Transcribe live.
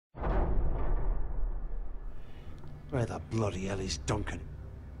Where the bloody hell is Duncan?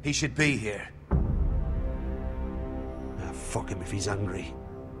 He should be here. Ah, fuck him if he's hungry.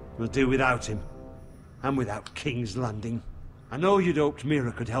 We'll do without him. And without King's Landing. I know you'd hoped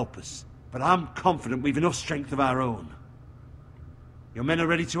Mira could help us, but I'm confident we've enough strength of our own. Your men are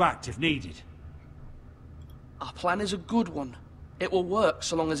ready to act if needed. Our plan is a good one. It will work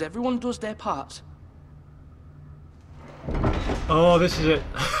so long as everyone does their part. Oh, this is it.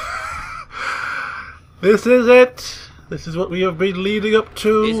 This is it. This is what we have been leading up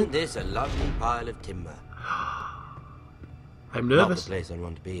to. Isn't this a lovely pile of timber? I'm Not nervous. the place I'd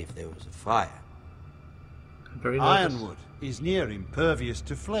want to be if there was a fire. I'm very nervous. Ironwood is near impervious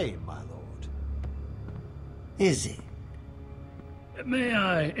to flame, my lord. Is it? May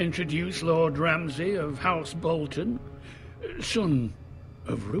I introduce Lord Ramsay of House Bolton, son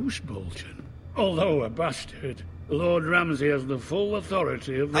of Roose Bolton. Although a bastard, Lord Ramsay has the full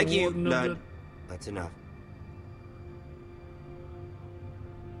authority of the Thank you, Warden of Lord. the... That's enough.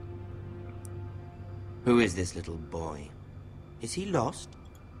 Who is this little boy? Is he lost?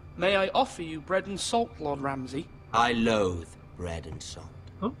 May I offer you bread and salt, Lord Ramsay? I loathe bread and salt.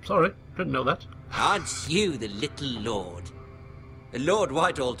 Oh, sorry. Didn't know that. Aren't you the little lord? Lord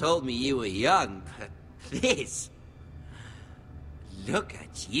Whitehall told me you were young, but this... Look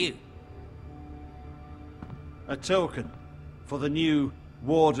at you. A token for the new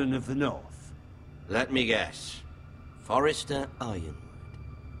Warden of the North. Let me guess. Forrester Ironwood.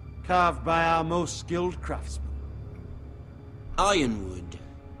 Carved by our most skilled craftsmen. Ironwood.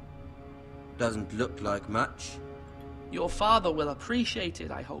 Doesn't look like much. Your father will appreciate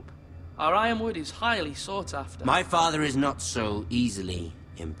it, I hope. Our ironwood is highly sought after. My father is not so easily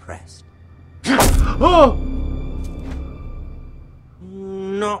impressed. Oh!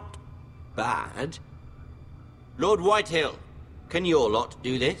 Not bad. Lord Whitehill, can your lot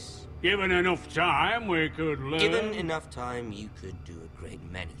do this? Given enough time, we could learn... Given enough time, you could do a great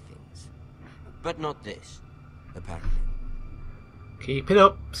many things. But not this, apparently. Keep it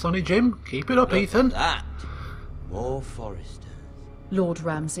up, Sonny Jim. Keep it up, Look Ethan. at that. More Forresters. Lord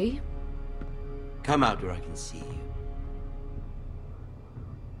Ramsay? Come out where I can see you.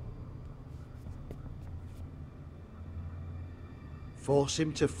 Force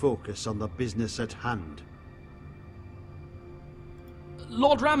him to focus on the business at hand.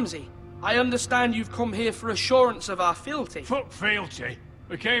 Lord Ramsay, I understand you've come here for assurance of our fealty. Fuck fealty.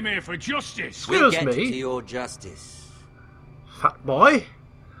 We came here for justice. We'll Excuse get me? to your justice. Fat boy.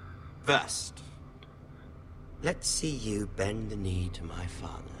 First, let's see you bend the knee to my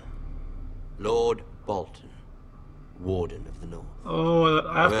father, Lord Bolton, Warden of the North. Oh,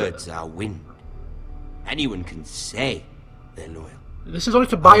 I have Words to... are wind. Anyone can say they're loyal. This is only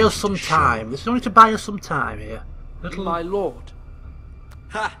to buy us some time. This is only to buy us some time here. Little... My lord.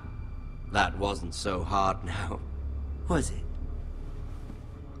 Ha! That wasn't so hard now, was it?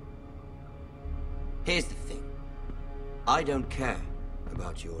 Here's the thing. I don't care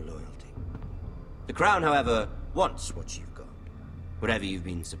about your loyalty. The Crown, however, wants what you've got. Whatever you've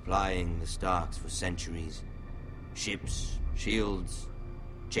been supplying the Starks for centuries. Ships, shields,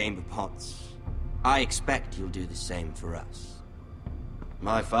 chamber pots. I expect you'll do the same for us.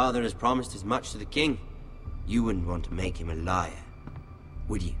 My father has promised as much to the king. You wouldn't want to make him a liar,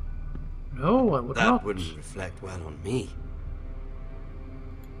 would you? No, I would not. That wouldn't reflect well on me.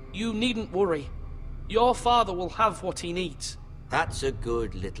 You needn't worry. Your father will have what he needs. That's a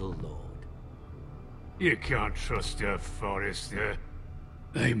good little lord. You can't trust her, Forrester.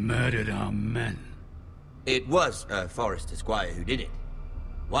 They murdered our men. It was a Forrester squire who did it.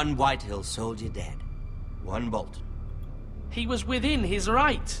 One Whitehill soldier dead. One Bolton. He was within his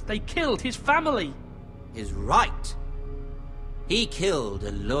right. They killed his family. His right. He killed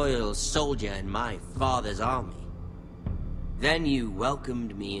a loyal soldier in my father's army. Then you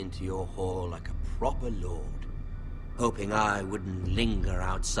welcomed me into your hall like a proper lord, hoping I wouldn't linger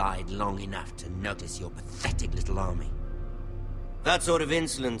outside long enough to notice your pathetic little army. That sort of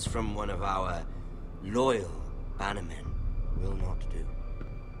insolence from one of our loyal bannermen will not do.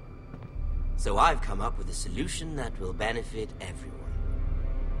 So I've come up with a solution that will benefit everyone.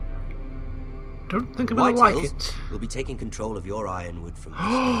 Don't think I'm gonna like Whitehills it. will be taking control of your ironwood from this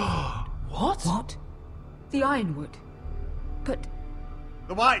What? What? The Ironwood? But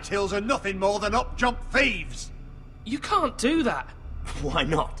The Whitehills are nothing more than up-jump thieves! You can't do that. Why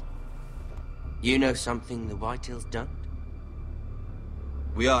not? You know something the Whitehills don't?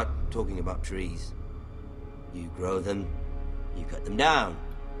 We are talking about trees. You grow them, you cut them down.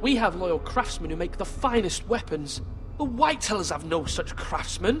 We have loyal craftsmen who make the finest weapons. The Whitehills have no such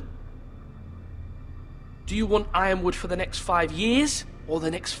craftsmen. Do you want ironwood for the next 5 years, or the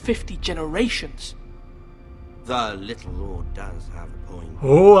next 50 generations? The little lord does have a point.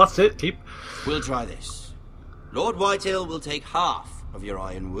 Oh, that's it. Keep. We'll try this. Lord Whitehill will take half of your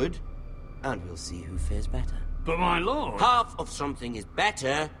ironwood, and we'll see who fares better. But my lord... Half of something is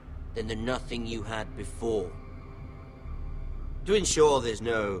better than the nothing you had before. To ensure there's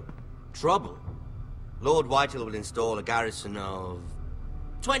no trouble, Lord Whitehill will install a garrison of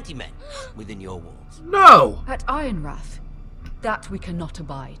 20 men within your walls. No! At Ironrath, that we cannot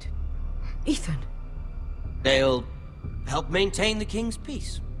abide. Ethan. They'll help maintain the king's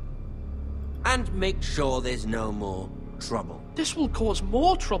peace. And make sure there's no more trouble. This will cause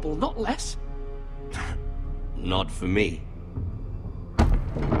more trouble, not less. Not for me.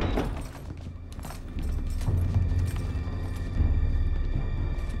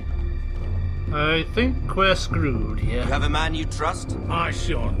 I think we're screwed here. You have a man you trust? My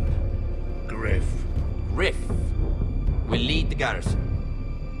son, Griff. Griff will lead the garrison.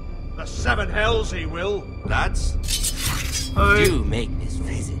 The seven hells he will. Lads, do make this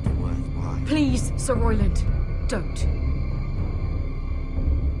visit worthwhile. Please, Sir Royland, don't.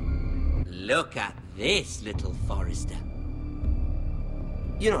 Look at this, little Forrester.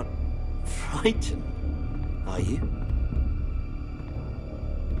 You're not frightened, are you?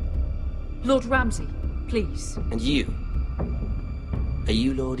 Lord Ramsay, please. And you? Are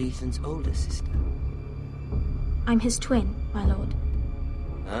you Lord Ethan's older sister? I'm his twin, my lord.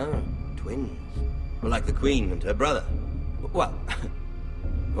 Ah, twins. Well, like the Queen and her brother. Well,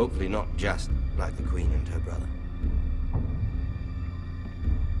 hopefully not just like the Queen and her brother.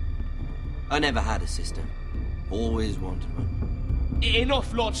 I never had a sister. Always wanted one.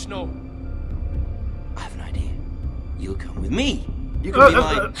 Enough, Lord Snow. I have an idea. You'll come with me. You can be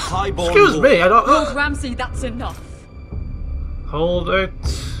my highborn Excuse lord. me, I don't... Lord Ramsay, that's enough. Hold it.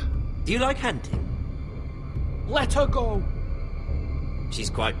 Do you like hunting? Let her go. She's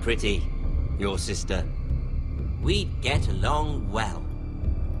quite pretty, your sister. We'd get along well.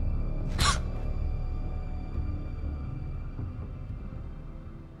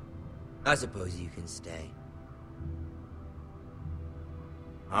 I suppose you can stay.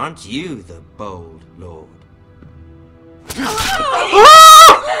 Aren't you the bold lord?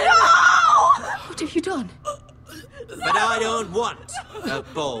 What have you done? But I don't want a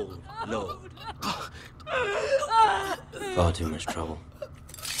bold lord. Far too much trouble.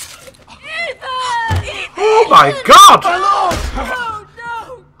 Oh my god! Oh,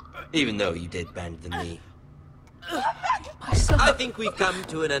 no! Even though you did bend the knee. My son. I think we've come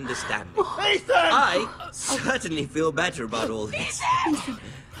to an understanding. I certainly feel better about all this.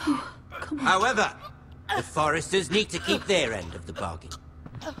 However, the Forresters need to keep their end of the bargain.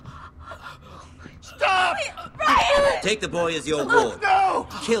 Stop! Ryan! Take the boy as your ward. No!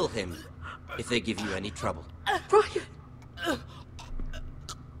 Kill him if they give you any trouble. Ryan!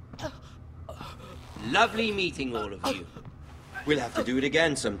 Lovely meeting all of you. We'll have to do it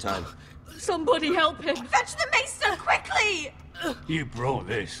again sometime. Somebody help him! Fetch the maester, quickly! You brought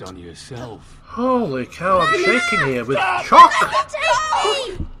this on yourself. Holy cow, I'm shaking here with shock!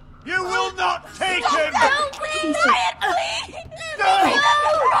 Take me! You will not take him! No, please! Ryan, please! No!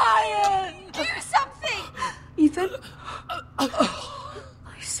 Ryan! Do something! Ethan?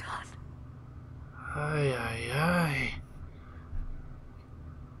 My son. Aye, aye, aye.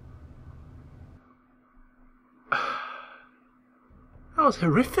 That was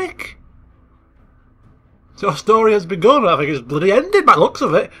horrific. So our story has begun. I think it's bloody ended by the looks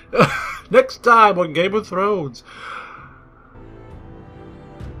of it. Next time on Game of Thrones.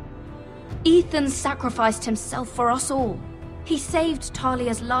 Ethan sacrificed himself for us all. He saved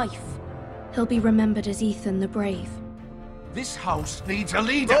Talia's life. He'll be remembered as Ethan the Brave. This house needs a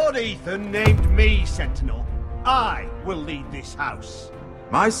leader. Lord Ethan named me Sentinel. I will lead this house.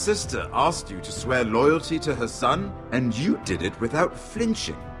 My sister asked you to swear loyalty to her son, and you did it without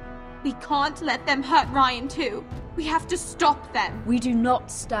flinching. We can't let them hurt Ryan too. We have to stop them. We do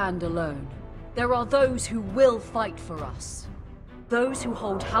not stand alone. There are those who will fight for us. Those who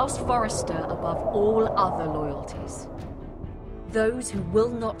hold House Forrester above all other loyalties. Those who will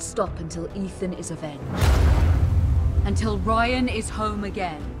not stop until Ethan is avenged. Until Ryan is home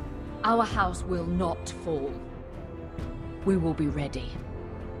again, our house will not fall. We will be ready.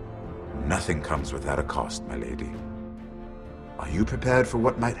 Nothing comes without a cost, my lady. Are you prepared for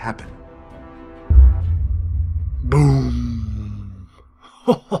what might happen? Boom!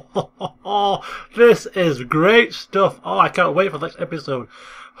 This is great stuff. Oh, I can't wait for the next episode.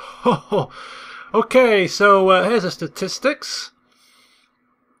 Okay, so here's the statistics.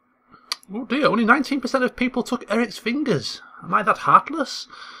 Oh dear, only 19% of people took Eric's fingers. Am I that heartless?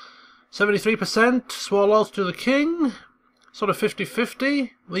 73% swore loyalty to the king. Sort of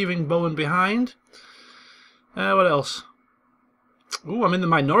 50-50, leaving Bowen behind. What else? Ooh, I'm in the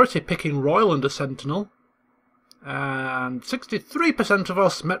minority picking Royal under Sentinel. And 63% of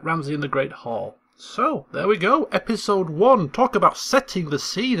us met Ramsay in the Great Hall. So, there we go. Episode 1. Talk about setting the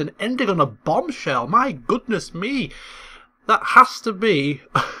scene and ending on a bombshell. My goodness me. That has to be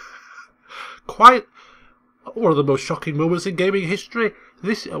quite one of the most shocking moments in gaming history.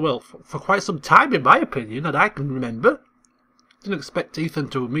 This, well, for quite some time, in my opinion, that I can remember. Didn't expect Ethan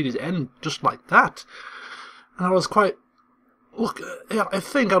to meet his end just like that. And I was quite... Look, I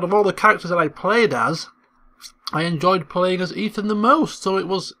think out of all the characters that I played as, I enjoyed playing as Ethan the most, so it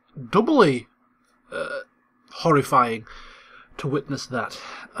was doubly horrifying to witness that.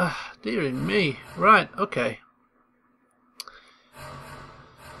 Dearie me. Right, okay.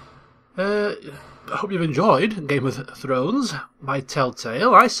 I hope you've enjoyed Game of Thrones by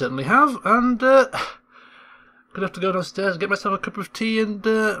Telltale. I certainly have, and gonna have to go downstairs and get myself a cup of tea and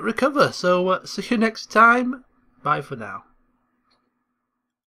recover. So see you next time. Bye for now.